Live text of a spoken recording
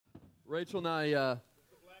Rachel and I,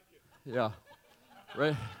 yeah,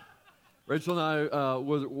 Rachel and I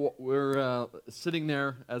were sitting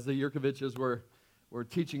there as the Yurkoviches were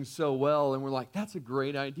teaching so well, and we're like, that's a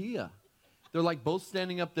great idea. They're like both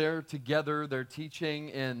standing up there together, they're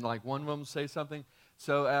teaching, and like one of them say something.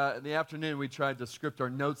 So in the afternoon, we tried to script our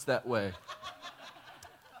notes that way.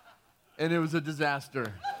 And it was a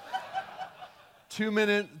disaster.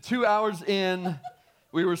 2 hours in,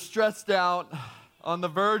 we were stressed out, on the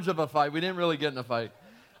verge of a fight. We didn't really get in a fight.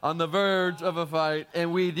 On the verge of a fight,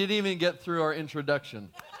 and we didn't even get through our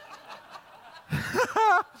introduction.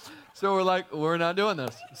 So we're like, we're not doing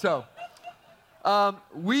this. So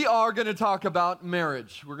we are going to talk about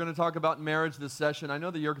marriage. We're going to talk about marriage this session. I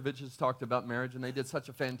know the Yurkoviches talked about marriage, and they did such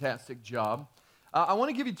a fantastic job. I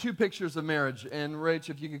want to give you two pictures of marriage. And Rach,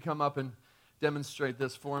 if you could come up and demonstrate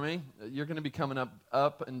this for me. You're going to be coming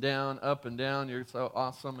up and down, up and down. You're so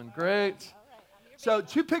awesome and great. So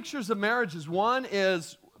two pictures of marriages. One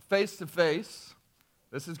is face-to-face.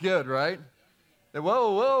 This is good, right?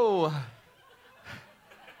 Whoa.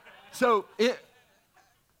 So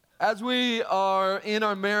as we are in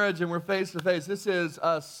our marriage and we're face-to-face, this is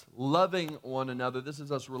us loving one another. This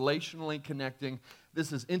is us relationally connecting.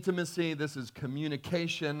 This is intimacy. This is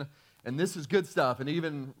communication. And this is good stuff. And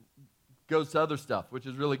even goes to other stuff, which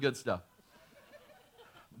is really good stuff.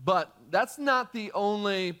 But that's not the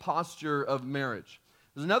only posture of marriage.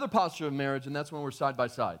 There's another posture of marriage, and that's when we're side by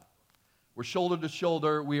side. We're shoulder to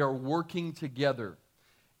shoulder. We are working together.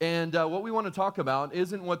 And what we want to talk about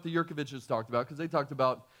isn't what the Yurkoviches talked about, because they talked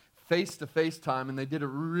about face-to-face time, and they did it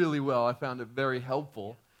really well. I found it very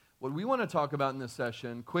helpful. What we want to talk about in this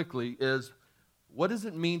session quickly is, what does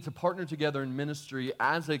it mean to partner together in ministry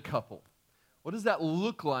as a couple? What does that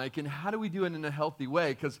look like, and how do we do it in a healthy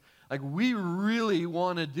way? Because we really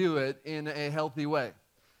want to do it in a healthy way.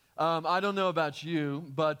 I don't know about you,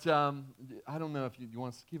 but I don't know if you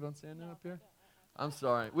want to keep on standing up here? I'm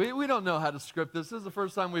sorry. We don't know how to script this. This is the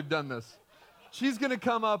first time we've done this. She's going to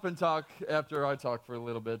come up and talk after I talk for a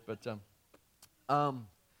little bit. But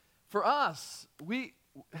for us,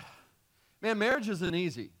 marriage isn't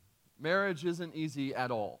easy. Marriage isn't easy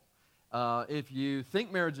at all. If you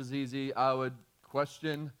think marriage is easy, I would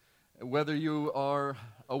question whether you are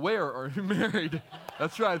aware or married.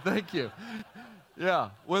 That's right, thank you. Yeah,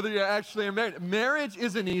 whether you actually are married. Marriage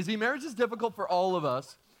isn't easy. Marriage is difficult for all of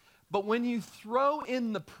us. But when you throw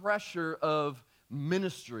in the pressure of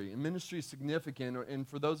ministry, and ministry is significant, and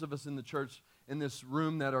for those of us in the church, in this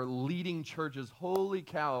room that are leading churches, holy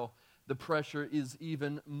cow, the pressure is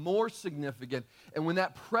even more significant. And when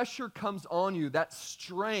that pressure comes on you, that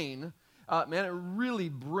strain, it really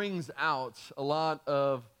brings out a lot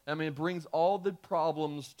of, it brings all the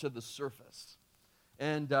problems to the surface.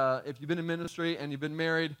 And if you've been in ministry and you've been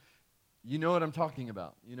married, you know what I'm talking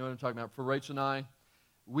about. You know what I'm talking about. For Rachel and I,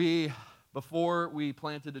 before we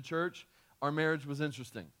planted a church, our marriage was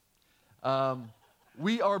interesting.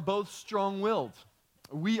 We are both strong-willed.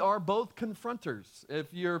 We are both confronters.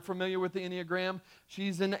 If you're familiar with the Enneagram,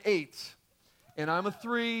 she's an 8, and I'm a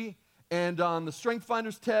 3. And on the Strength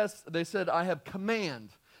Finders test, they said I have command.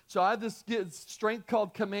 So I have this strength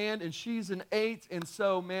called command, and she's an 8. And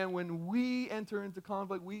so, when we enter into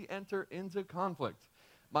conflict, we enter into conflict.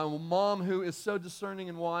 My mom, who is so discerning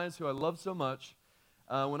and wise, who I love so much,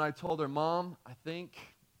 when I told her, Mom, I think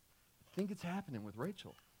it's happening with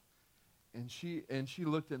Rachel. And she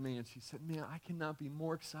looked at me and she said, man, I cannot be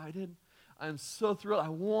more excited. I'm so thrilled.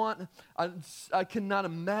 I cannot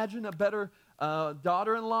imagine a better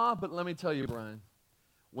daughter-in-law, but let me tell you, Brian,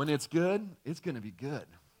 when it's good, it's going to be good.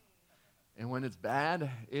 And when it's bad,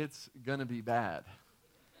 it's going to be bad.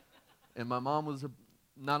 And my mom was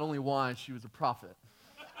not only wise, she was a prophet.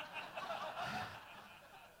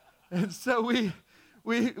 And so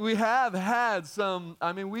we have had some,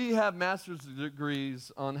 we have master's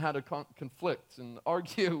degrees on how to conflict and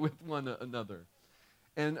argue with one another.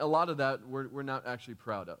 And a lot of that we're not actually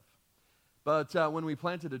proud of. But when we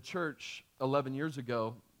planted a church 11 years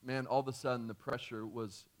ago, all of a sudden the pressure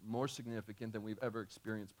was more significant than we've ever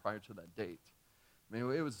experienced prior to that date.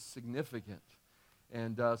 It was significant.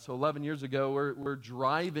 And so 11 years ago, we're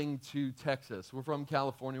driving to Texas. We're from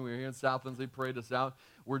California. We're here in Southlands. They prayed us out.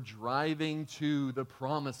 We're driving to the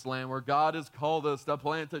promised land where God has called us to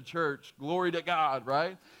plant a church. Glory to God,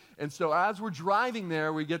 right? And so as we're driving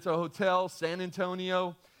there, we get to a hotel, San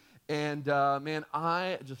Antonio. And,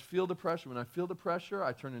 I just feel the pressure. When I feel the pressure,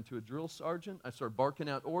 I turn into a drill sergeant. I start barking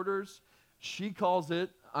out orders. She calls it,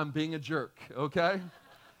 I'm being a jerk, okay?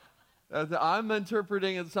 I'm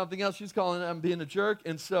interpreting it something else. She's calling it, I'm being a jerk.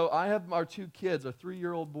 And so I have our 2 kids, a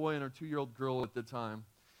 3-year-old boy and our 2-year-old girl at the time.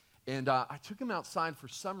 And I took him outside for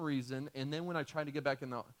some reason, and then when I tried to get back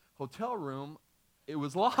in the hotel room, it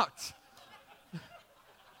was locked. There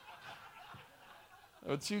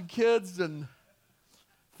were 2 kids, and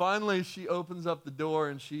finally she opens up the door,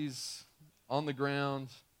 and she's on the ground,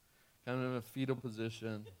 kind of in a fetal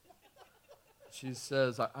position. She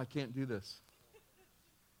says, I can't do this.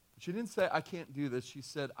 She didn't say, I can't do this. She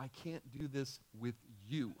said, I can't do this with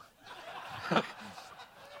you. I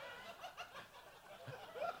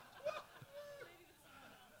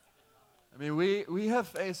mean, we have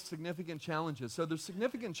faced significant challenges. So there's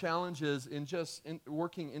significant challenges in just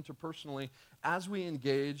working interpersonally as we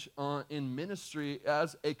engage in ministry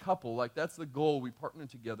as a couple. Like, that's the goal. We partner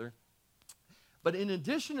together. But in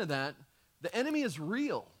addition to that, the enemy is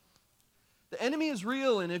real. The enemy is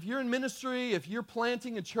real, and if you're in ministry, if you're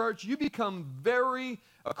planting a church, you become very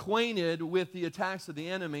acquainted with the attacks of the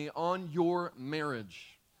enemy on your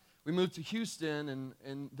marriage. We moved to Houston,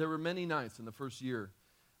 and there were many nights in the first year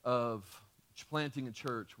of planting a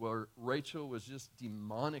church where Rachel was just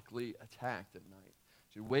demonically attacked at night.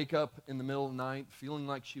 She'd wake up in the middle of the night feeling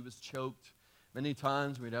like she was choked. Many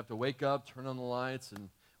times we'd have to wake up, turn on the lights, and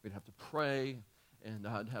we'd have to pray, and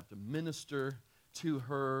I'd have to minister to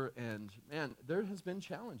her, and man, there has been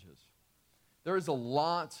challenges. There is a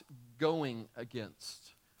lot going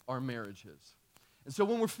against our marriages. And so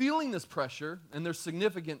when we're feeling this pressure, and there's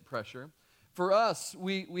significant pressure, for us,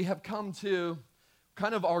 we have come to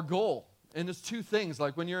kind of our goal. And it's 2 things.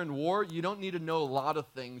 Like when you're in war, you don't need to know a lot of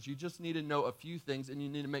things. You just need to know a few things, and you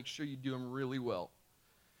need to make sure you do them really well.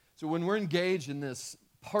 So when we're engaged in this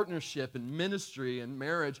partnership and ministry and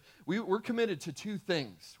marriage, we're committed to 2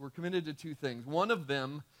 things. We're committed to 2 things. One of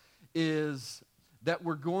them is that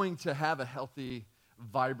we're going to have a healthy,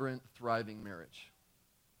 vibrant, thriving marriage.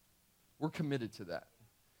 We're committed to that.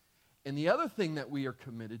 And the other thing that we are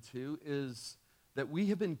committed to is that we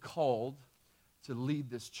have been called to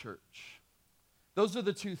lead this church. Those are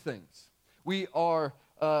the 2 things. We are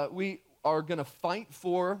going to fight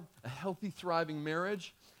for a healthy, thriving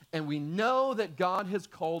marriage. And we know that God has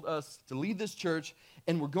called us to lead this church,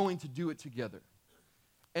 and we're going to do it together.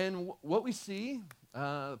 And what we see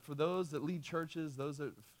for those that lead churches, those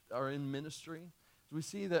that are in ministry, is we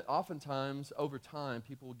see that oftentimes, over time,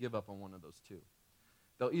 people will give up on one of those 2.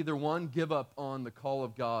 They'll either, one, give up on the call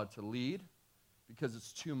of God to lead because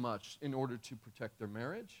it's too much in order to protect their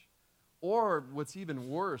marriage, or what's even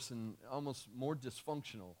worse and almost more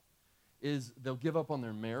dysfunctional is they'll give up on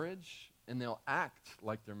their marriage, and they'll act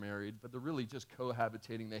like they're married, but they're really just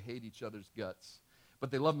cohabitating. They hate each other's guts.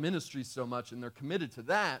 But they love ministry so much, and they're committed to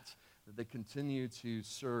that they continue to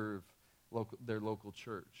serve their local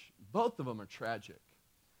church. Both of them are tragic.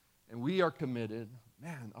 And we are committed.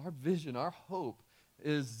 Man, our vision, our hope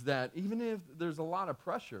is that even if there's a lot of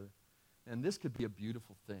pressure, and this could be a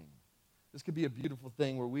beautiful thing. This could be a beautiful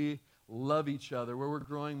thing where we love each other, where we're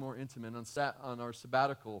growing more intimate. On our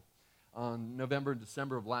sabbatical on November and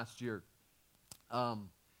December of last year,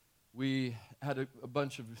 we had a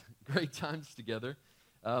bunch of great times together.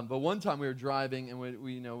 But one time we were driving, and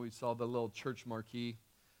we saw the little church marquee,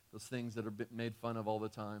 those things that are made fun of all the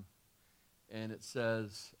time. And it said,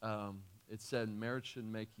 marriage should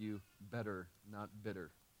make you better, not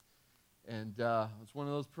bitter. And it's one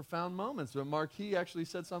of those profound moments where Marquis actually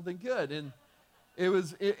said something good. And it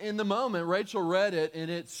was in the moment, Rachel read it,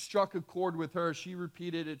 and it struck a chord with her. She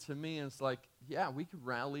repeated it to me, and it's like, yeah, we could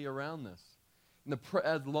rally around this. And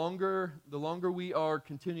the longer we are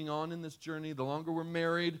continuing on in this journey, the longer we're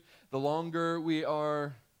married, the longer we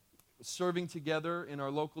are serving together in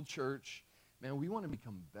our local church, man, we want to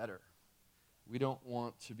become better. We don't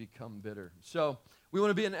want to become bitter. So we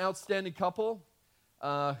want to be an outstanding couple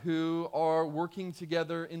who are working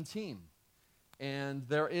together in team. And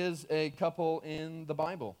there is a couple in the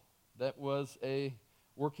Bible that was a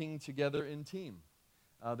working together in team.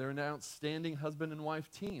 They're an outstanding husband and wife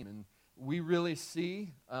team. And we really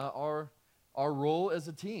see our role as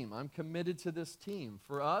a team. I'm committed to this team.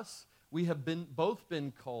 For us, we have both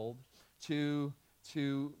been called to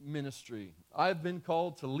ministry. I've been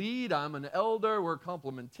called to lead. I'm an elder. We're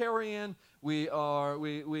complementarian. We are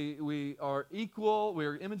equal.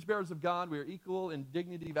 We're image bearers of God. We are equal in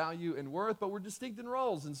dignity, value, and worth, but we're distinct in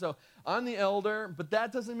roles. And so I'm the elder, but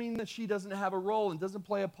that doesn't mean that she doesn't have a role and doesn't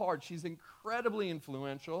play a part. She's incredibly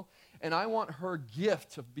influential, and I want her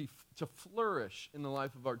gift to flourish in the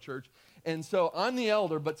life of our church. And so I'm the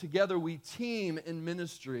elder, but together we team in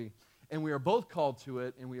ministry. And we are both called to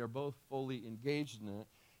it, and we are both fully engaged in it.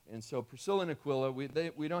 And so Priscilla and Aquila,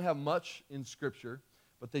 we don't have much in Scripture,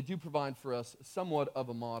 but they do provide for us somewhat of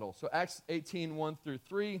a model. So Acts 18, 1 through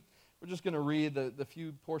 3, we're just going to read the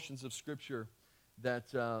few portions of Scripture that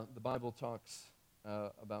the Bible talks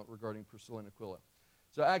about regarding Priscilla and Aquila.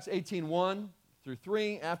 So Acts 18:1 through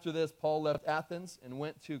 3, after this, Paul left Athens and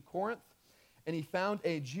went to Corinth, and he found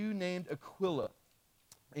a Jew named Aquila,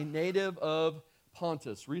 a native of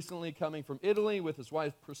Pontus, recently coming from Italy with his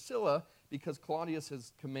wife Priscilla, because Claudius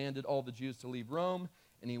has commanded all the Jews to leave Rome,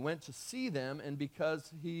 and he went to see them, and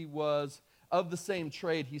because he was of the same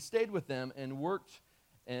trade, he stayed with them and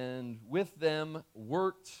with them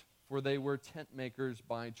worked, for they were tent makers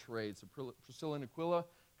by trade. So Priscilla and Aquila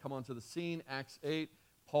come onto the scene. Acts 8,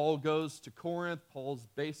 Paul goes to Corinth. Paul's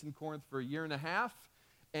based in Corinth for a year and a half,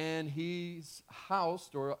 and he's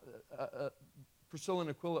housed, or Priscilla and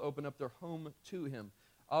Aquila open up their home to him.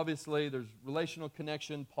 Obviously, there's relational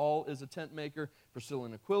connection. Paul is a tent maker. Priscilla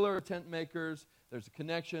and Aquila are tent makers. There's a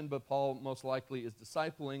connection, but Paul most likely is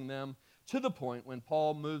discipling them to the point when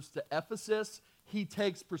Paul moves to Ephesus, he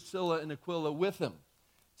takes Priscilla and Aquila with him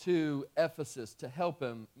to Ephesus to help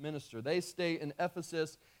him minister. They stay in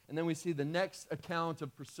Ephesus, and then we see the next account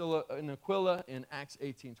of Priscilla and Aquila in Acts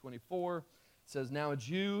 18:24. It says, "Now a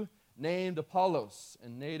Jew named Apollos, a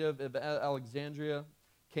native of Alexandria,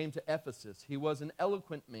 came to Ephesus. He was an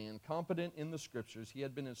eloquent man, competent in the Scriptures. He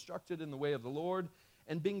had been instructed in the way of the Lord,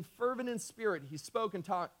 and being fervent in spirit, he spoke and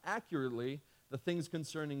taught accurately the things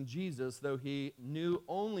concerning Jesus, though he knew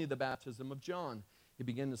only the baptism of John. He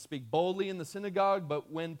began to speak boldly in the synagogue, but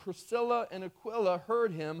when Priscilla and Aquila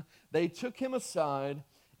heard him, they took him aside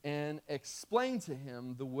and explained to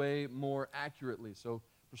him the way more accurately." So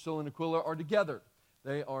Priscilla and Aquila are together.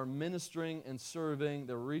 They are ministering and serving.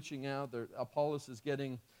 They're reaching out. Apollos is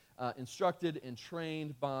getting instructed and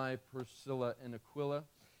trained by Priscilla and Aquila.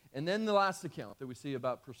 And then the last account that we see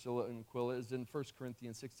about Priscilla and Aquila is in 1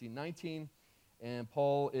 Corinthians 16:19. And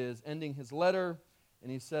Paul is ending his letter,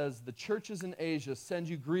 and he says, "The churches in Asia send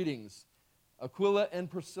you greetings. Aquila and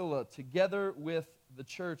Priscilla, together with the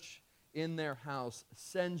church in their house,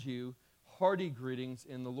 send you hearty greetings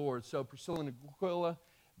in the Lord." So Priscilla and Aquila,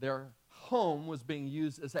 their home was being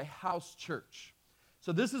used as a house church.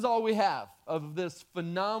 So this is all we have of this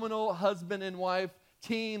phenomenal husband and wife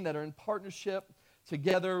team that are in partnership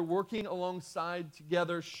together, working alongside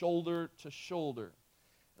together, shoulder to shoulder.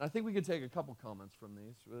 And I think we could take a couple comments from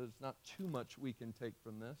these. There's not too much we can take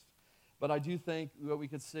from this. But I do think what we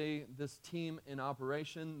could see, this team in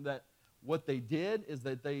operation, that what they did is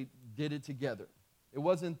that they did it together. It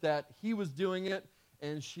wasn't that he was doing it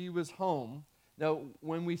and she was home. Now,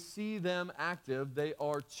 when we see them active, they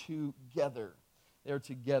are together. They're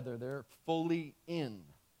together. They're fully in.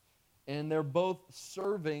 And they're both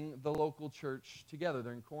serving the local church together.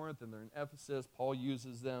 They're in Corinth and they're in Ephesus. Paul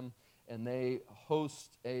uses them, and they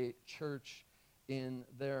host a church in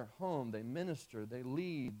their home. They minister, they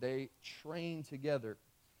lead, they train together.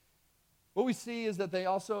 What we see is that they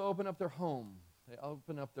also open up their home. They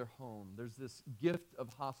open up their home. There's this gift of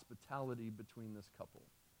hospitality between this couple.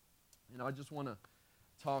 I just want to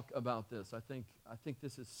talk about this. I think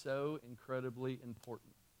this is so incredibly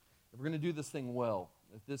important. If we're going to do this thing well,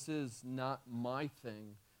 if this is not my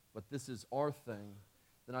thing, but this is our thing,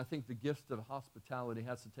 then I think the gift of hospitality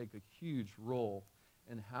has to take a huge role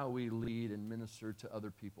in how we lead and minister to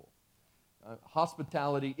other people.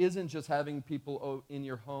 Hospitality isn't just having people in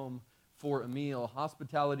your home for a meal.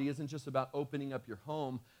 Hospitality isn't just about opening up your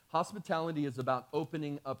home. Hospitality is about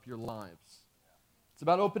opening up your lives. It's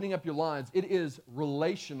about opening up your lives. It is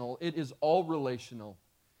relational. It is all relational.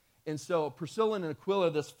 And so Priscilla and Aquila,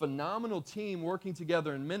 this phenomenal team working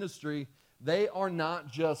together in ministry, they are not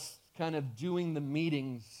just kind of doing the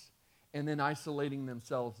meetings and then isolating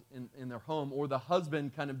themselves in their home, or the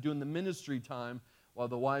husband kind of doing the ministry time while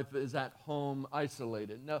the wife is at home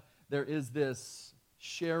isolated. No, there is this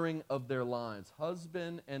sharing of their lives.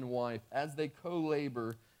 Husband and wife, as they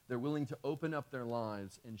co-labor, they're willing to open up their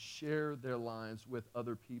lives and share their lives with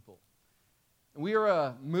other people. And we are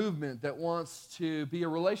a movement that wants to be a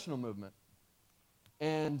relational movement.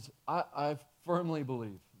 And I firmly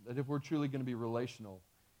believe that if we're truly going to be relational,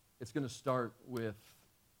 it's going to start with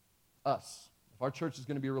us. If our church is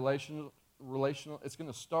going to be relational, it's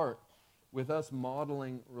going to start with us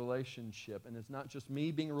modeling relationship. And it's not just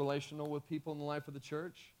me being relational with people in the life of the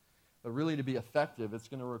church, but really to be effective, it's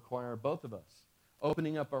going to require both of us.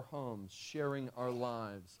 Opening up our homes, sharing our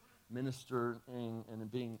lives, ministering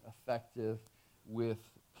and being effective with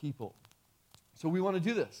people. So we want to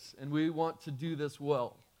do this, and we want to do this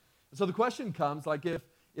well. And so the question comes, like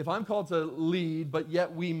if I'm called to lead, but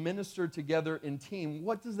yet we minister together in team,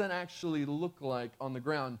 what does that actually look like on the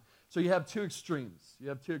ground? So you have two extremes. You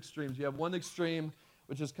have one extreme,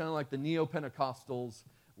 which is kind of like the Neo-Pentecostals,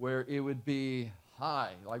 where it would be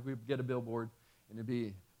high, like we'd get a billboard, and it'd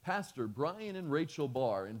be Pastor Brian and Rachel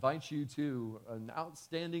Barr invite you to an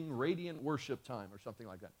outstanding radiant worship time or something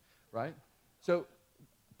like that, right? So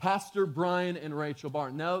Pastor Brian and Rachel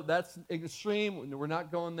Barr. No, that's extreme. We're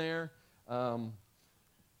not going there.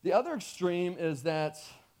 The other extreme is that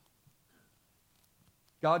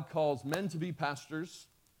God calls men to be pastors,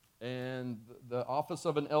 and the office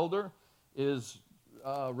of an elder is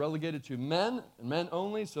relegated to men and men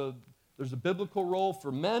only. So there's a biblical role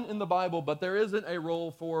for men in the Bible, but there isn't a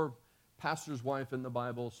role for pastor's wife in the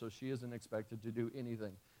Bible, so she isn't expected to do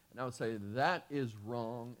anything. And I would say that is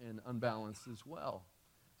wrong and unbalanced as well.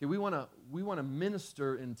 See, we want to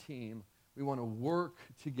minister in team. We want to work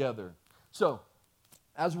together. So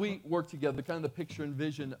as we work together, kind of the picture and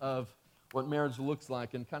vision of what marriage looks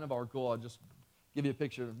like, and kind of our goal, I'll just give you a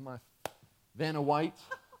picture of my Vanna White,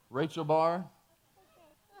 Rachel Barr.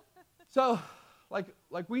 So, like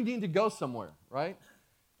we need to go somewhere, right?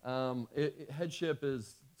 Headship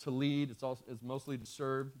is to lead. It's mostly to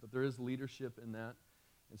serve, but there is leadership in that.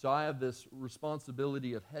 And so I have this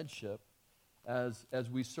responsibility of headship as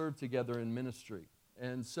we serve together in ministry.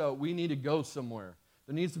 And so we need to go somewhere.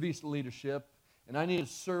 There needs to be some leadership, and I need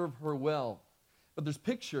to serve her well. But there's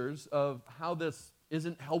pictures of how this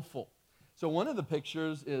isn't helpful. So one of the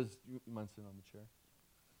pictures is, you mind sitting on the chair,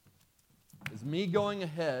 is me going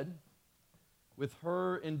ahead with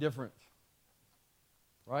her indifferent.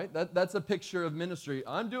 Right? That's a picture of ministry.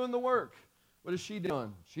 I'm doing the work. What is she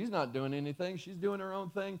doing? She's not doing anything. She's doing her own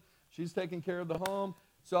thing. She's taking care of the home.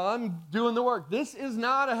 So I'm doing the work. This is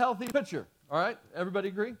not a healthy picture. All right? Everybody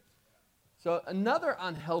agree? So another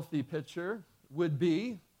unhealthy picture would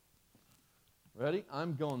be, ready?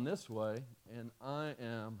 I'm going this way, and I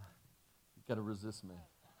am, you got to resist me.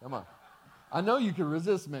 Come on. I know you can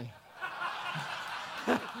resist me.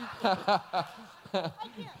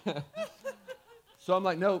 So I'm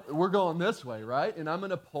like, no, we're going this way, right? And I'm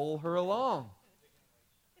going to pull her along.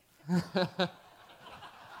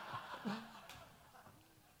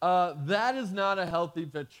 That is not a healthy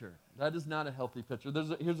picture. That is not a healthy picture.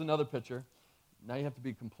 Here's another picture. Now you have to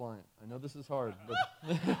be compliant. I know this is hard, but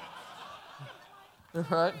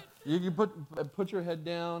right? You can put your head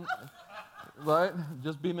down, right?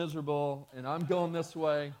 Just be miserable. And I'm going this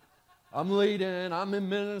way. I'm leading. I'm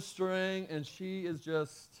administering, and she is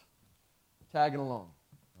just tagging along,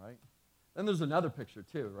 right? Then there's another picture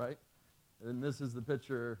too, right? And this is the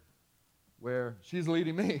picture where she's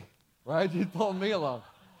leading me, right? She's pulling me along.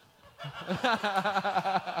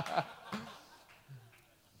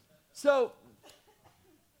 So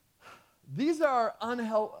these are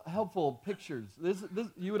unhelpful pictures. This,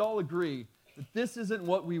 you would all agree that this isn't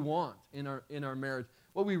what we want in our marriage.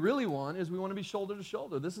 What we really want is we want to be shoulder to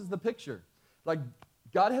shoulder. This is the picture. Like,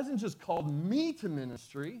 God hasn't just called me to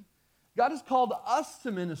ministry. God has called us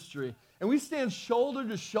to ministry. And we stand shoulder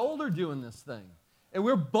to shoulder doing this thing. And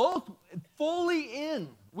we're both fully in.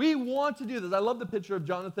 We want to do this. I love the picture of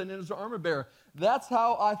Jonathan and his armor bearer. That's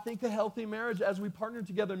how I think a healthy marriage as we partner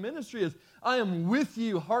together in ministry is. I am with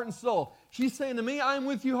you, heart and soul. She's saying to me, I am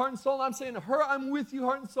with you, heart and soul. And I'm saying to her, I'm with you,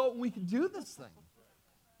 heart and soul. And we can do this thing.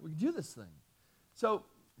 We can do this thing. So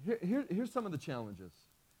here's some of the challenges.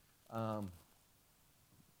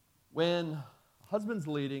 When a husband's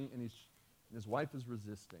leading and his wife is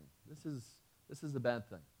resisting, this is a bad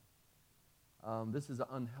thing. This is an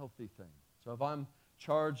unhealthy thing. So if I'm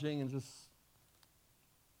charging and just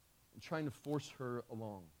trying to force her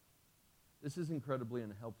along, this is incredibly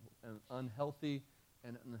unhealthy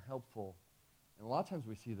and unhelpful. And a lot of times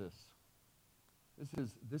we see this.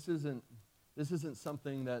 This isn't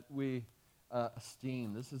something that we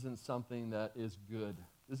esteem. This isn't something that is good.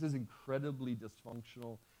 This is incredibly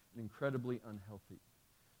dysfunctional and incredibly unhealthy.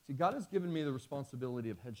 See, God has given me the responsibility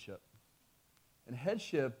of headship. And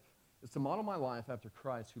headship is to model my life after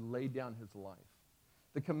Christ, who laid down his life.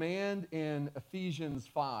 The command in Ephesians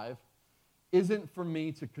 5 isn't for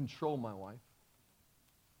me to control my wife.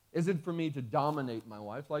 Isn't for me to dominate my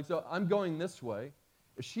wife. Like, so I'm going this way.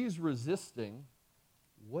 If she's resisting,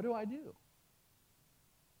 what do I do?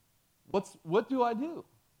 What do I do?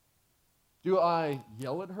 Do I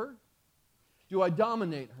yell at her? Do I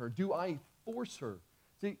dominate her? Do I force her?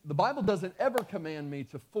 See, the Bible doesn't ever command me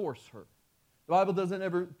to force her. The Bible doesn't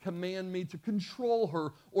ever command me to control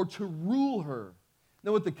her or to rule her.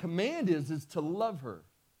 No, what the command is to love her.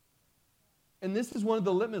 And this is one of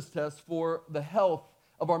the litmus tests for the health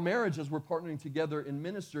of our marriage as we're partnering together in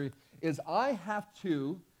ministry, is I have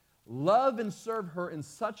to love and serve her in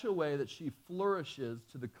such a way that she flourishes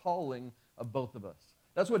to the calling of both of us.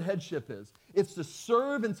 That's what headship is. It's to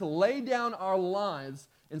serve and to lay down our lives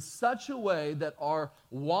in such a way that our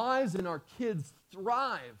wives and our kids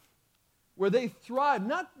thrive. where they thrive.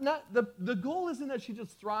 The goal isn't that she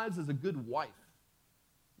just thrives as a good wife.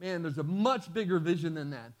 Man, there's a much bigger vision than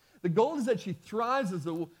that. The goal is that she thrives as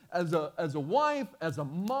a wife, as a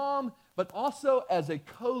mom, but also as a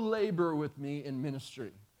co-laborer with me in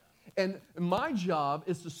ministry. And my job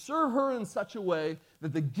is to serve her in such a way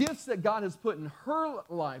that the gifts that God has put in her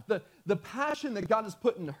life, the passion that God has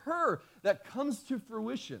put in her, that comes to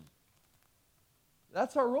fruition.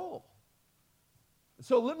 That's our role.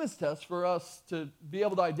 So a litmus test for us to be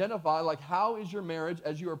able to identify, like, how is your marriage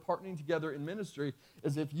as you are partnering together in ministry,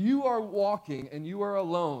 is if you are walking and you are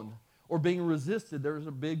alone or being resisted, there's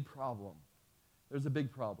a big problem. There's a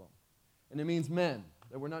big problem. And it means, men,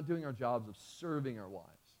 that we're not doing our jobs of serving our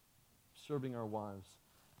wives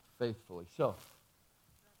faithfully. So,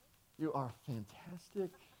 you are fantastic.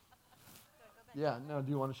 Yeah, no, do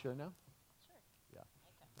you want to share now? Sure. Yeah.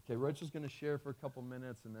 Okay, Rachel's going to share for a couple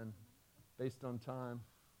minutes, and then based on time,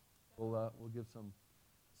 we'll give some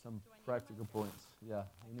practical points. Yeah,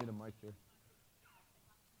 we need a mic here.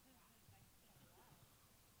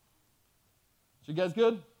 So you guys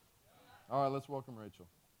good? All right, let's welcome Rachel.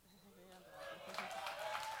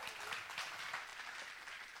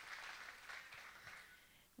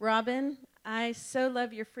 Robin, I so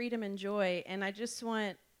love your freedom and joy, and I just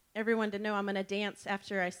want everyone to know I'm going to dance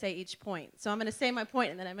after I say each point. So I'm going to say my point,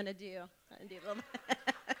 and then I'm going to do a little bit.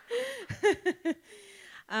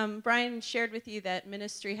 Brian shared with you that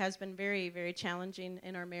ministry has been very, very challenging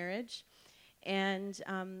in our marriage. And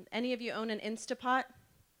any of you own an Instapot?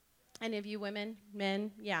 Any of you women,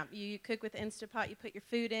 men? Yeah, you cook with Instapot, you put your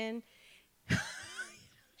food in.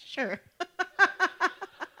 Sure.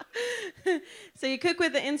 So you cook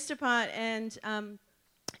with the Instapot,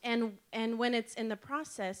 and when it's in the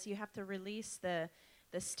process, you have to release the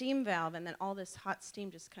steam valve, and then all this hot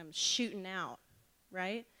steam just comes shooting out,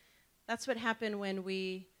 right? That's what happened when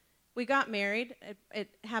we got married. It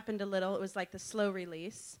happened a little. It was like the slow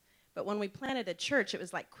release. But when we planted a church, it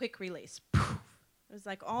was like quick release. Poof. It was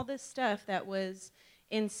like all this stuff that was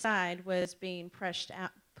inside was being pushed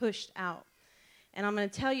out. And I'm going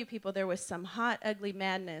to tell you, people, there was some hot, ugly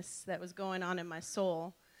madness that was going on in my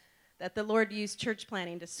soul that the Lord used church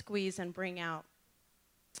planting to squeeze and bring out.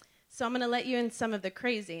 So I'm going to let you in some of the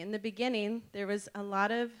crazy. In the beginning, there was a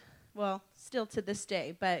lot of, well, still to this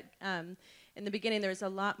day, but in the beginning, there was a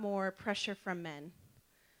lot more pressure from men.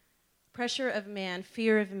 Pressure of man,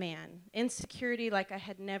 fear of man, insecurity like I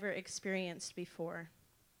had never experienced before.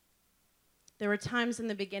 There were times in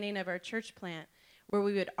the beginning of our church plant where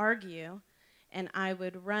we would argue, and I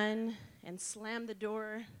would run and slam the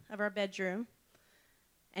door of our bedroom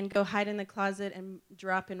and go hide in the closet and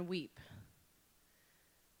drop and weep.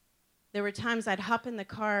 There were times I'd hop in the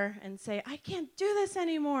car and say, I can't do this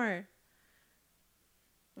anymore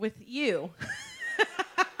with you.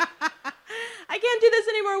 I can't do this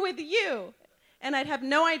anymore with you. And I'd have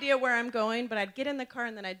no idea where I'm going, but I'd get in the car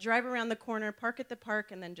and then I'd drive around the corner, park at the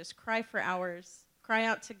park, and then just cry for hours, cry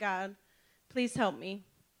out to God, please help me.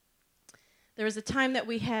 There was a time that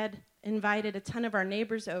we had invited a ton of our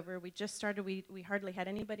neighbors over. We just started, we hardly had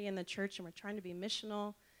anybody in the church, and we're trying to be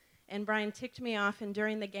missional. And Brian ticked me off, and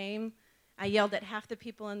during the game, I yelled at half the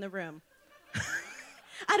people in the room.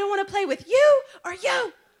 I don't want to play with you or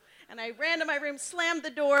you. And I ran to my room, slammed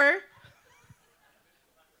the door.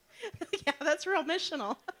 Yeah, that's real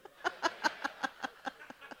missional.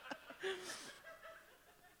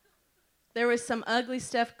 There was some ugly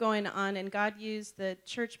stuff going on, and God used the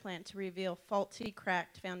church plant to reveal faulty,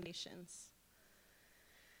 cracked foundations.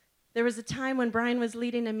 There was a time when Brian was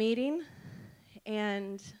leading a meeting,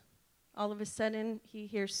 and all of a sudden he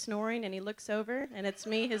hears snoring, and he looks over, and it's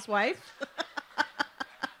me, his wife.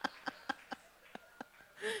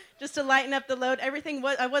 Just to lighten up the load.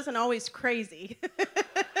 I wasn't always crazy.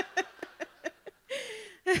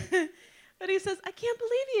 But he says, I can't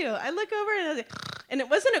believe you. I look over, and I was like, and it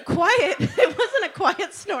wasn't a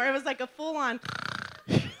quiet snore. It was like a full-on.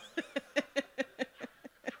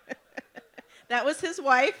 That was his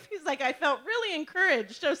wife. He's like, I felt really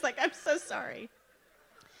encouraged. I was like, I'm so sorry.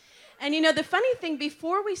 And you know, the funny thing,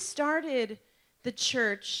 before we started the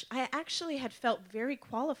church, I actually had felt very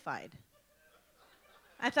qualified.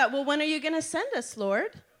 I thought, well, when are you going to send us,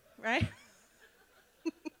 Lord? Right?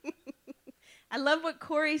 I love what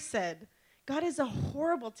Corey said. God is a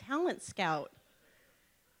horrible talent scout.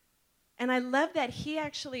 And I love that he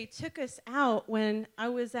actually took us out when I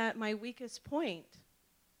was at my weakest point.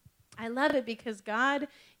 I love it because God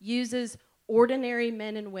uses ordinary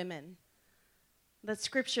men and women. The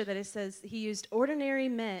scripture that it says he used ordinary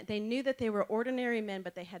men. They knew that they were ordinary men,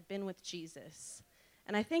 but they had been with Jesus.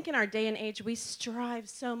 And I think in our day and age, we strive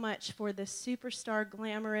so much for this superstar,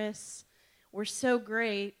 glamorous, We're so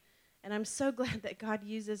great, and I'm so glad that God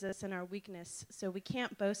uses us in our weakness. So we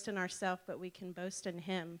can't boast in ourselves, but we can boast in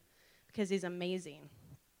him because he's amazing.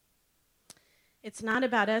 It's not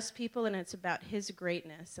about us, people, and it's about his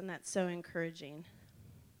greatness, and that's so encouraging.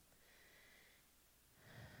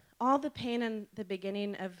 All the pain in the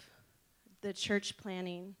beginning of the church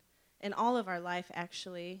planning, in all of our life,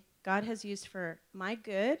 actually, God has used for my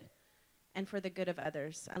good and for the good of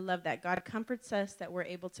others. I love that. God comforts us that we're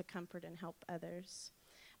able to comfort and help others.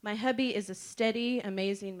 My hubby is a steady,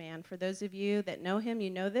 amazing man. For those of you that know him, you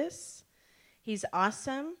know this. He's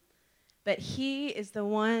awesome, but he is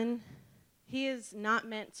not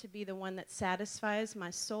meant to be the one that satisfies my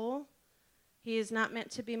soul. He is not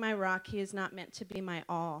meant to be my rock. He is not meant to be my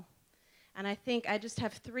all. And I think I just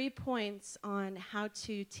have 3 points on how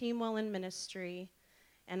to team well in ministry,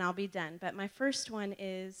 and I'll be done. But my first one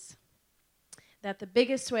is that the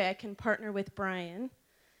biggest way I can partner with Brian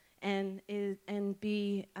and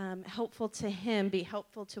be helpful to him, be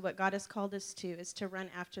helpful to what God has called us to, is to run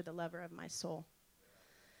after the lover of my soul.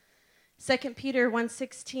 2 Peter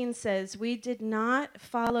 1:16 says, "We did not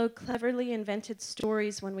follow cleverly invented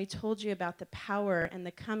stories when we told you about the power and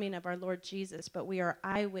the coming of our Lord Jesus, but we are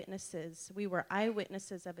eyewitnesses. We were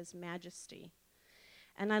eyewitnesses of his majesty."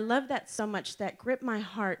 And I love that so much. That gripped my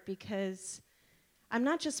heart because I'm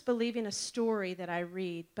not just believing a story that I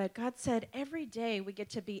read, but God said every day we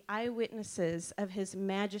get to be eyewitnesses of his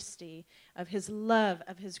majesty, of his love,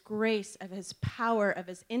 of his grace, of his power, of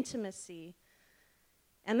his intimacy.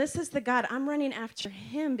 And this is the God, I'm running after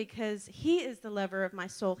him because he is the lover of my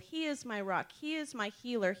soul. He is my rock. He is my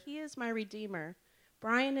healer. He is my redeemer.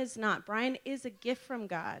 Brian is not. Brian is a gift from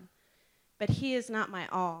God, but he is not my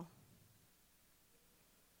all.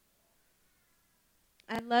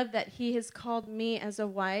 I love that he has called me as a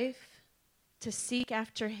wife to seek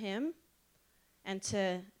after him and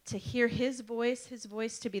to hear his voice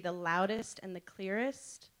to be the loudest and the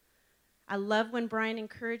clearest. I love when Brian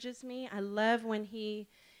encourages me. I love when he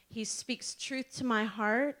speaks truth to my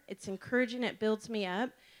heart. It's encouraging. It builds me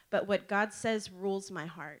up. But what God says rules my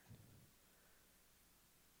heart.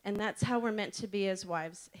 And that's how we're meant to be as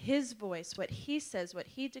wives. His voice, what he says, what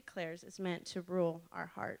he declares is meant to rule our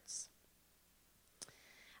hearts.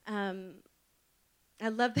 I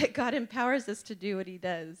love that God empowers us to do what he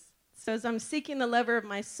does. So as I'm seeking the lover of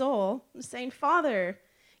my soul, I'm saying, Father,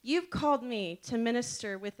 you've called me to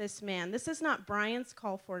minister with this man. This is not Brian's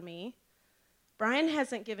call for me. Brian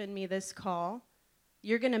hasn't given me this call.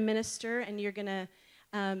 You're going to minister and you're going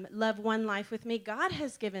to love one life with me. God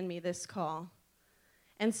has given me this call.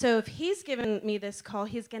 And so if he's given me this call,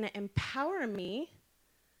 he's going to empower me.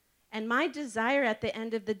 And my desire at the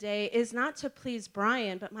end of the day is not to please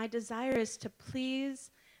Brian, but my desire is to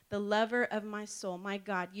please the lover of my soul. My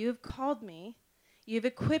God, you've called me. You've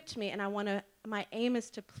equipped me, and my aim is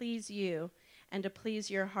to please you and to please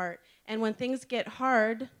your heart. And when things get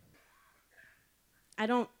hard, I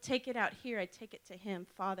don't take it out here. I take it to him.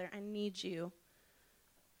 Father, I need you.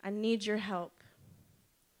 I need your help.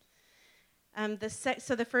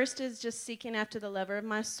 So the first is just seeking after the lover of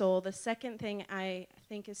my soul. The second thing I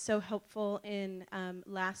think is so helpful in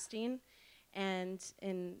lasting and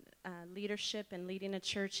in leadership and leading a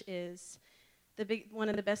church is one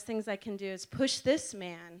of the best things I can do is push this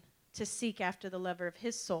man to seek after the lover of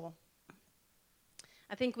his soul.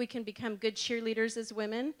 I think we can become good cheerleaders as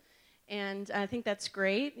women, and I think that's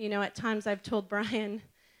great. You know, at times I've told Brian,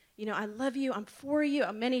 you know, I love you, I'm for you,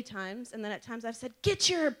 many times, and then at times I've said, get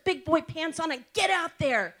your big boy pants on and get out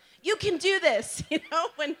there. You can do this, you know,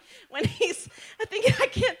 when he's, I think, I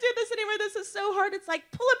can't do this anymore, this is so hard. It's like,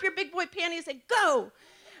 pull up your big boy panties and go.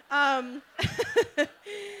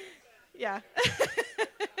 Yeah.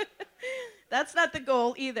 That's not the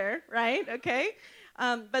goal either, right? Okay.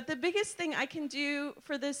 But the biggest thing I can do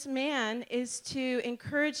for this man is to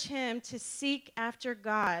encourage him to seek after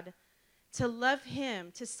God, to love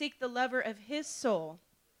him, to seek the lover of his soul,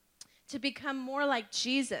 to become more like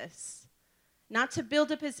Jesus, not to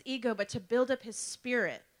build up his ego, but to build up his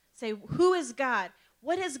spirit. Say, who is God?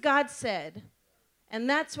 What has God said? And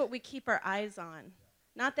that's what we keep our eyes on.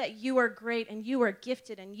 Not that you are great and you are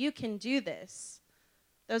gifted and you can do this.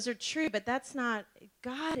 Those are true, but that's not,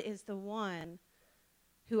 God is the one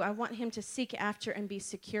who I want him to seek after and be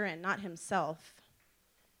secure in, not himself.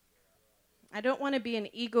 I don't want to be an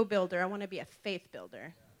ego builder. I want to be a faith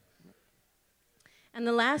builder. And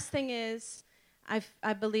the last thing is,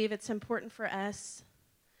 I believe it's important for us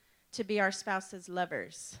to be our spouse's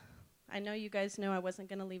lovers. I know you guys know I wasn't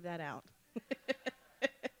going to leave that out.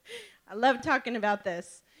 I love talking about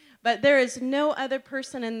this. But there is no other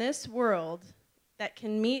person in this world that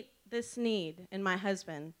can meet this need in my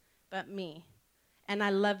husband but me. And I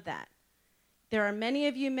love that. There are many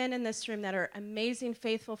of you men in this room that are amazing,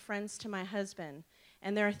 faithful friends to my husband.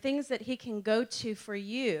 And there are things that he can go to for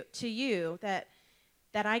you, that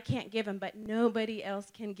I can't give him, but nobody else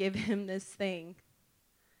can give him this thing.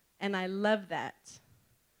 And I love that.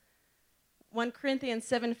 1 Corinthians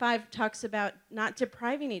 7:5 talks about not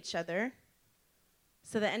depriving each other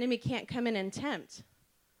so the enemy can't come in and tempt.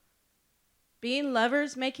 Being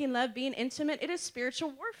lovers, making love, being intimate, it is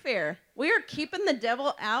spiritual warfare. We are keeping the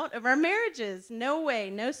devil out of our marriages. No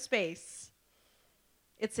way, no space.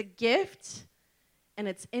 It's a gift, and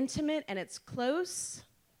it's intimate, and it's close.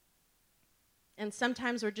 And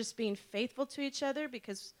sometimes we're just being faithful to each other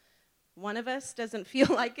because one of us doesn't feel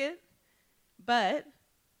like it. But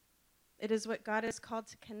it is what God has called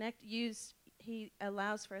to connect. He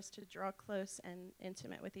allows for us to draw close and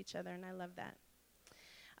intimate with each other, and I love that.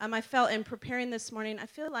 I felt in preparing this morning, I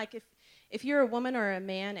feel like if you're a woman or a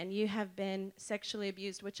man and you have been sexually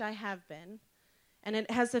abused, which I have been, and it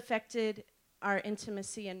has affected our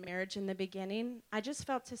intimacy and marriage in the beginning, I just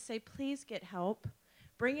felt to say, please get help.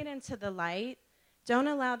 Bring it into the light. Don't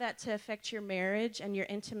allow that to affect your marriage and your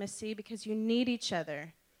intimacy because you need each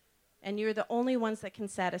other. And you're the only ones that can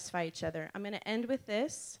satisfy each other. I'm going to end with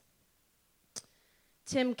this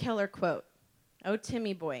Tim Keller quote. Oh,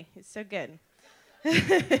 Timmy boy, he's so good.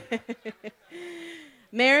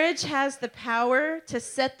 Marriage has the power to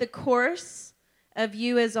set the course of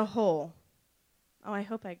you as a whole. Oh, I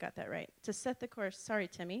hope I got that right. To set the course. Sorry,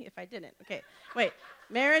 Timmy, if I didn't. Okay, wait.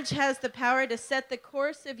 Marriage has the power to set the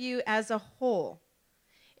course of you as a whole.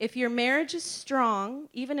 If your marriage is strong,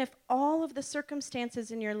 even if all of the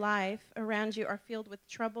circumstances in your life around you are filled with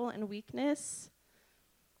trouble and weakness,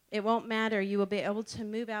 it won't matter. You will be able to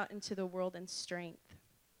move out into the world in strength.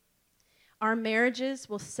 Our marriages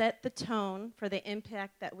will set the tone for the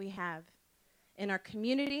impact that we have in our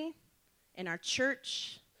community, in our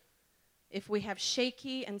church. If we have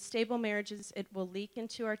shaky and stable marriages, it will leak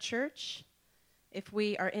into our church. If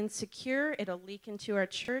we are insecure, it'll leak into our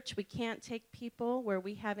church. We can't take people where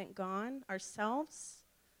we haven't gone ourselves.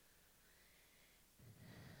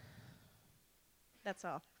 That's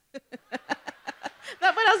all.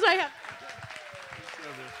 What else do I have?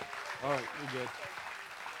 All right, we're good.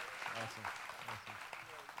 Awesome.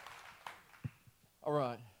 All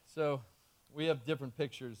right, so we have different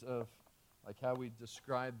pictures of like how we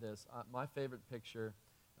describe this. My favorite picture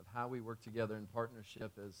of how we work together in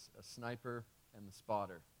partnership is a sniper and the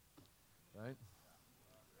spotter, right?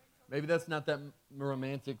 Maybe that's not that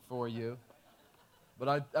romantic for you,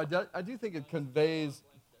 but I do think it conveys.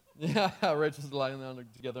 Yeah, Rachel's lying down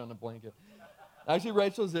together on a blanket. Actually,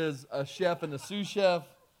 Rachel's is a chef and a sous chef,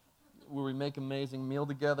 where we make amazing meal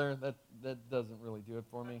together. That doesn't really do it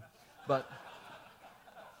for me, but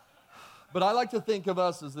I like to think of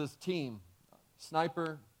us as this team,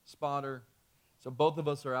 sniper, spotter. So both of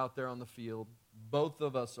us are out there on the field. Both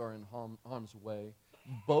of us are in harm's way.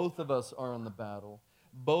 Both of us are in the battle.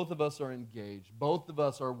 Both of us are engaged. Both of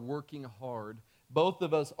us are working hard. Both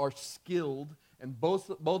of us are skilled, and both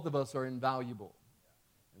of us are invaluable.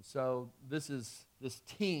 And so this is this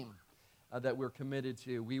team that we're committed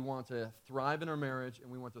to. We want to thrive in our marriage, and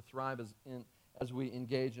we want to thrive as we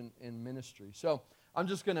engage in ministry. So I'm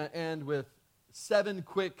just going to end with 7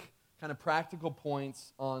 quick kind of practical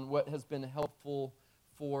points on what has been helpful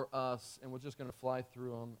for us, and we're just going to fly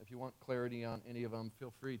through them. If you want clarity on any of them,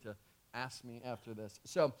 feel free to ask me after this.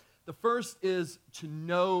 So the first is to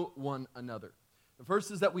know one another. The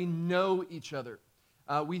first is that we know each other.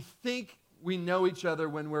 We think we know each other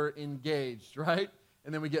when we're engaged, right?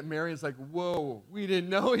 And then we get married, it's like, whoa, we didn't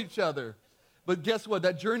know each other. But guess what?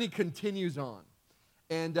 That journey continues on.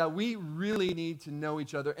 And we really need to know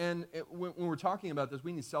each other. And when we're talking about this,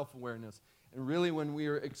 we need self-awareness. And really, when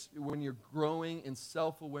you're growing in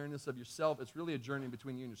self-awareness of yourself, it's really a journey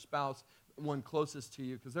between you and your spouse, one closest to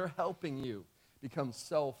you, because they're helping you become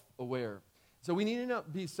self-aware. So we need to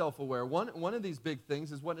be self-aware. One of these big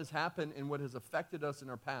things is what has happened and what has affected us in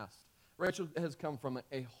our past. Rachel has come from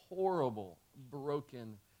a horrible,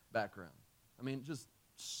 broken background. I mean, just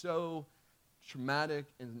so traumatic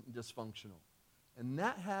and dysfunctional. And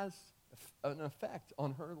that has an effect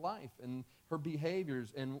on her life and her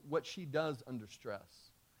behaviors and what she does under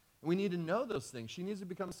stress. And we need to know those things. She needs to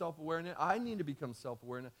become self-aware. I need to become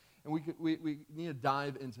self-aware. And we need to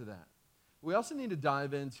dive into that. We also need to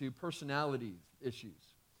dive into personality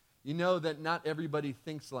issues. You know that not everybody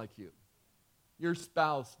thinks like you. Your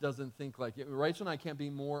spouse doesn't think like you. Rachel and I can't be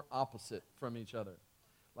more opposite from each other.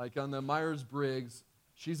 Like on the Myers-Briggs,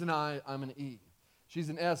 she's an I, I'm an E. She's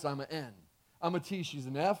an S, I'm an N. I'm a T, she's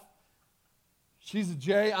an F. She's a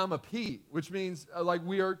J, I'm a P, which means like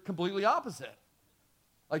we are completely opposite.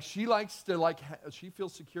 Like she likes to she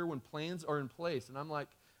feels secure when plans are in place, and I'm like,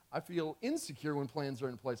 I feel insecure when plans are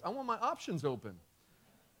in place. I want my options open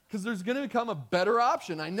because there's going to become a better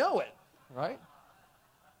option. I know it, right?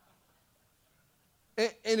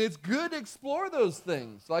 And it's good to explore those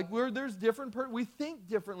things. Like there's different, we think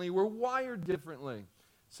differently, we're wired differently.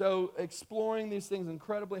 So exploring these things is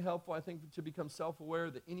incredibly helpful, I think, to become self-aware.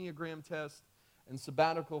 The Enneagram test and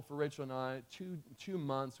sabbatical for Rachel and I, 2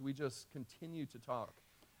 months, we just continue to talk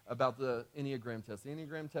about the Enneagram test. The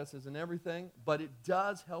Enneagram test isn't everything, but it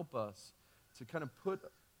does help us to kind of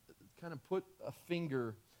put a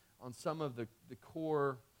finger on some of the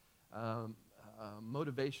core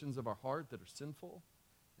motivations of our heart that are sinful,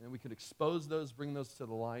 and we could expose those, bring those to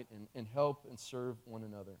the light, and help and serve one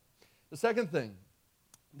another. The second thing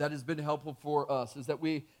that has been helpful for us is that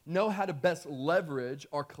we know how to best leverage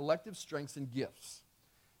our collective strengths and gifts.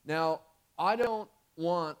 Now, I don't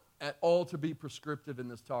want at all to be prescriptive in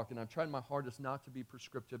this talk, and I've tried my hardest not to be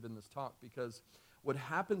prescriptive in this talk, because what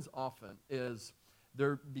happens often is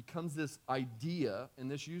there becomes this idea, and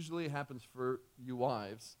this usually happens for you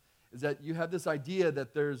wives, is that you have this idea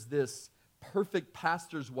that there's this perfect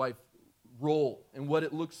pastor's wife role and what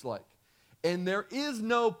it looks like. And there is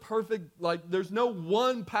no perfect, there's no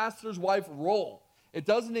one pastor's wife role. It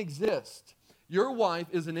doesn't exist. Your wife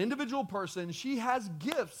is an individual person. She has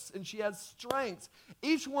gifts and she has strengths.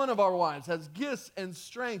 Each one of our wives has gifts and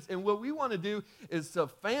strengths. And what we want to do is to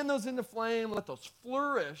fan those into flame, let those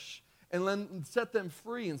flourish, and then set them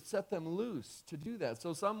free and set them loose to do that.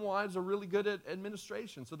 So some wives are really good at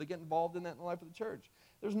administration, so they get involved in that in the life of the church.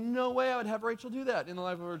 There's no way I would have Rachel do that in the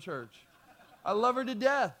life of our church. I love her to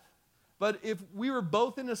death. But if we were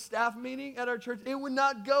both in a staff meeting at our church, it would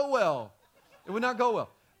not go well. It would not go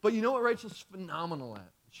well. But you know what Rachel's phenomenal at?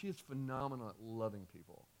 She is phenomenal at loving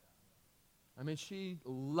people. I mean, she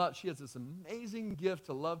has this amazing gift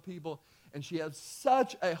to love people, and she has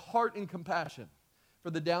such a heart and compassion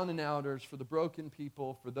for the down and outers, for the broken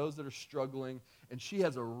people, for those that are struggling, and she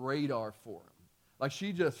has a radar for them. Like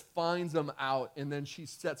she just finds them out, and then she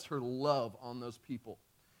sets her love on those people.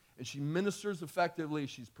 And she ministers effectively.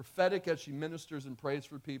 She's prophetic as she ministers and prays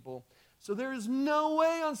for people. So there is no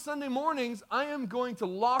way on Sunday mornings I am going to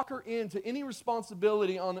lock her into any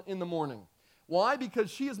responsibility in the morning. Why?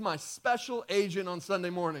 Because she is my special agent on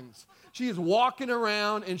Sunday mornings. She is walking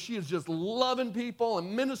around and she is just loving people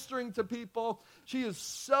and ministering to people. She is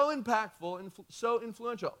so impactful and so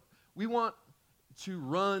influential. We want to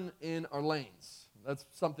run in our lanes. That's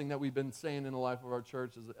something that we've been saying in the life of our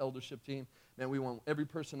church as an eldership team. Man, we want every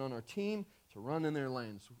person on our team to run in their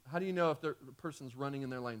lanes. How do you know if the person's running in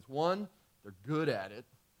their lanes? One, they're good at it,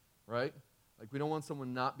 right? Like we don't want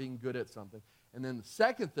someone not being good at something. And then the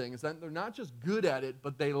second thing is that they're not just good at it,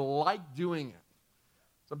 but they like doing it.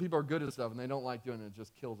 Some people are good at stuff and they don't like doing it. It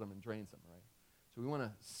just kills them and drains them, right? So we want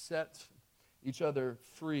to set each other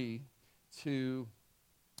free to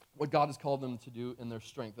what God has called them to do in their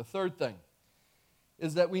strength. The third thing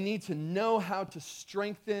is that we need to know how to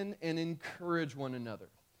strengthen and encourage one another.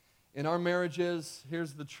 In our marriages,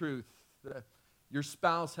 here's the truth. Your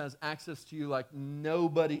spouse has access to you like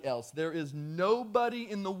nobody else. There is nobody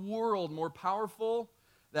in the world more powerful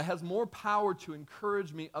that has more power to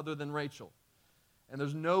encourage me other than Rachel. And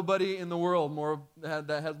there's nobody in the world that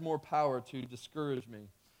has more power to discourage me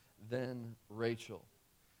than Rachel.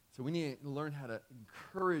 So we need to learn how to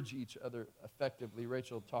encourage each other effectively.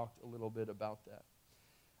 Rachel talked a little bit about that.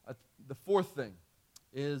 The fourth thing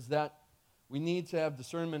is that we need to have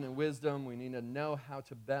discernment and wisdom. We need to know how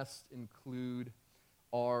to best include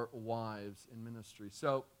our wives in ministry.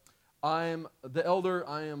 So I'm the elder.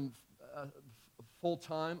 I am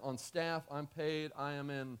full-time on staff. I'm paid. I am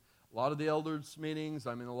in a lot of the elders' meetings.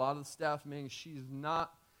 I'm in a lot of the staff meetings. She's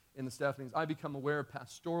not in the staff meetings. I become aware of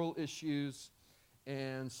pastoral issues,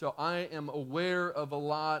 and so I am aware of a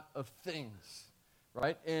lot of things.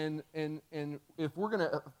 Right? And if we're going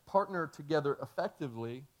to partner together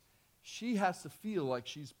effectively, she has to feel like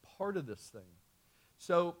she's part of this thing.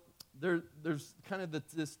 So there's kind of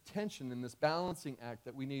this tension and this balancing act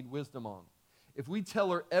that we need wisdom on. If we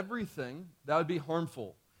tell her everything, that would be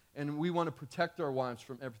harmful. And we want to protect our wives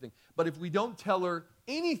from everything. But if we don't tell her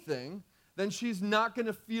anything, then she's not going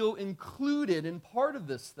to feel included in part of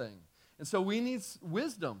this thing. And so we need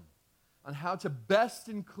wisdom on how to best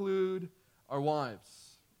include our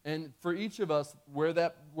wives. And for each of us, where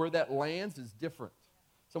that lands is different.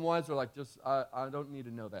 Some wives are like, I don't need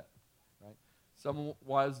to know that, right? Some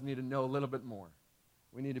wives need to know a little bit more.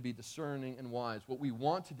 We need to be discerning and wise. What we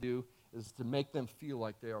want to do is to make them feel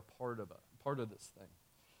like they are part of this thing.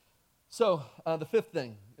 So the fifth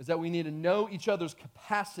thing is that we need to know each other's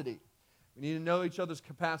capacity. We need to know each other's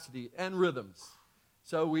capacity and rhythms.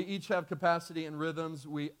 So we each have capacity and rhythms.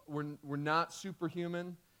 We're not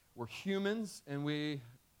superhuman. We're humans, and we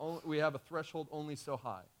have a threshold only so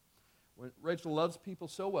high. When Rachel loves people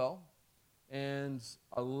so well, and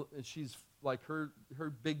she's like her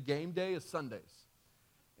big game day is Sundays.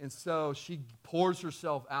 And so she pours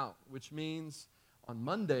herself out, which means on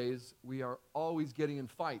Mondays we are always getting in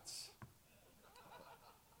fights.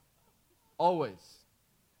 Always.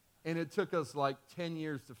 And it took us like 10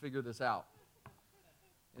 years to figure this out.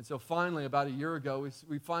 And so finally, about a year ago,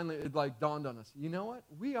 it like dawned on us, you know what?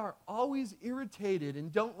 We are always irritated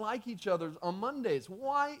and don't like each other on Mondays.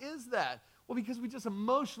 Why is that? Well, because we just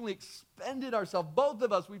emotionally expended ourselves. Both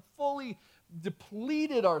of us, we fully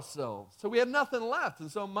depleted ourselves. So we have nothing left. And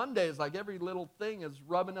so Mondays, like every little thing is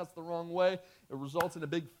rubbing us the wrong way. It results in a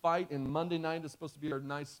big fight. And Monday night is supposed to be our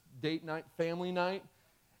nice date night, family night.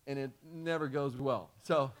 And it never goes well.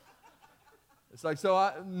 So it's like,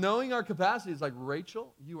 knowing our capacity is like,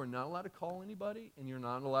 Rachel, you are not allowed to call anybody, and you're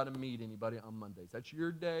not allowed to meet anybody on Mondays. That's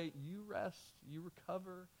your day. You rest, you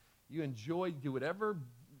recover, you enjoy, do whatever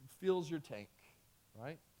fills your tank,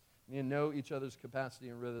 right? We need to know each other's capacity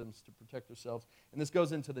and rhythms to protect ourselves. And this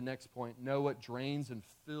goes into the next point. Know what drains and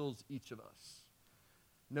fills each of us.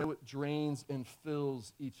 Know what drains and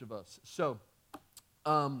fills each of us. So,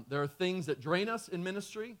 there are things that drain us in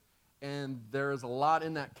ministry, and there is a lot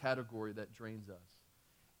in that category that drains us.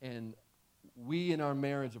 And we in our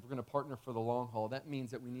marriage, if we're going to partner for the long haul, that means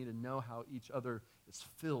that we need to know how each other is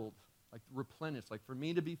filled, like replenished. Like for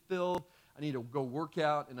me to be filled, I need to go work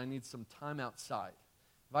out, and I need some time outside.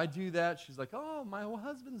 If I do that, she's like, oh, my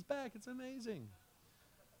husband's back. It's amazing.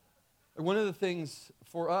 And one of the things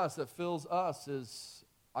for us that fills us is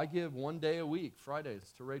I give one day a week,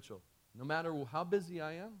 Fridays, to Rachel. No matter how busy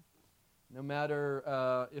I am, no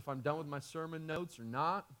matter if I'm done with my sermon notes or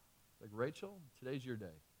not, like, Rachel, today's your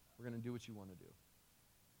day. We're going to do what you want to do.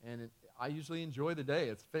 And I usually enjoy the day.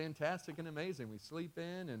 It's fantastic and amazing. We sleep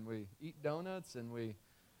in, and we eat donuts, and we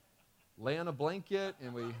lay on a blanket,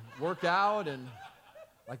 and we work out, and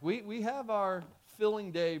like we have our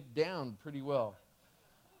filling day down pretty well.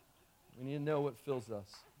 We need to know what fills us.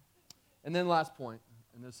 And then last point,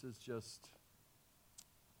 and this is just,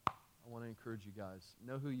 I want to encourage you guys,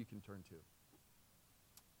 know who you can turn to.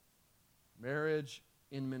 Marriage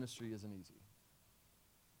in ministry isn't easy.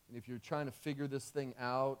 And if you're trying to figure this thing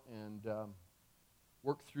out and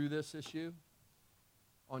work through this issue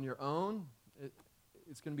on your own,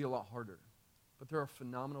 it's going to be a lot harder. But there are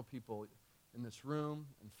phenomenal people in this room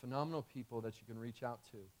and phenomenal people that you can reach out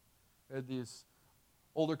to. There are these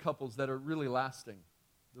older couples that are really lasting.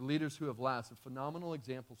 The leaders who have lasted, phenomenal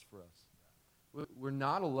examples for us. We're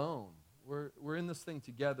not alone. We're in this thing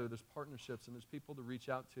together. There's partnerships, and there's people to reach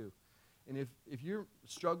out to. And if you're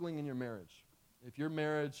struggling in your marriage, if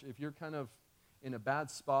you're kind of in a bad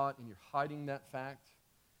spot and you're hiding that fact,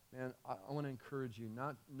 man, I want to encourage you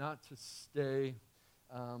not to stay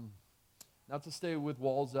with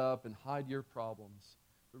walls up and hide your problems,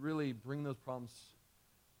 but really bring those problems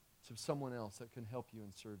to someone else that can help you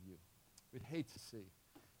and serve you. We'd hate to see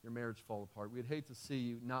your marriage fall apart. We'd hate to see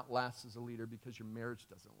you not last as a leader because your marriage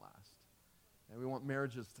doesn't last. And we want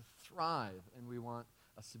marriages to thrive, and we want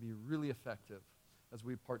us to be really effective as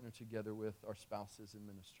we partner together with our spouses in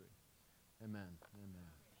ministry. Amen.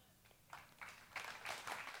 Amen.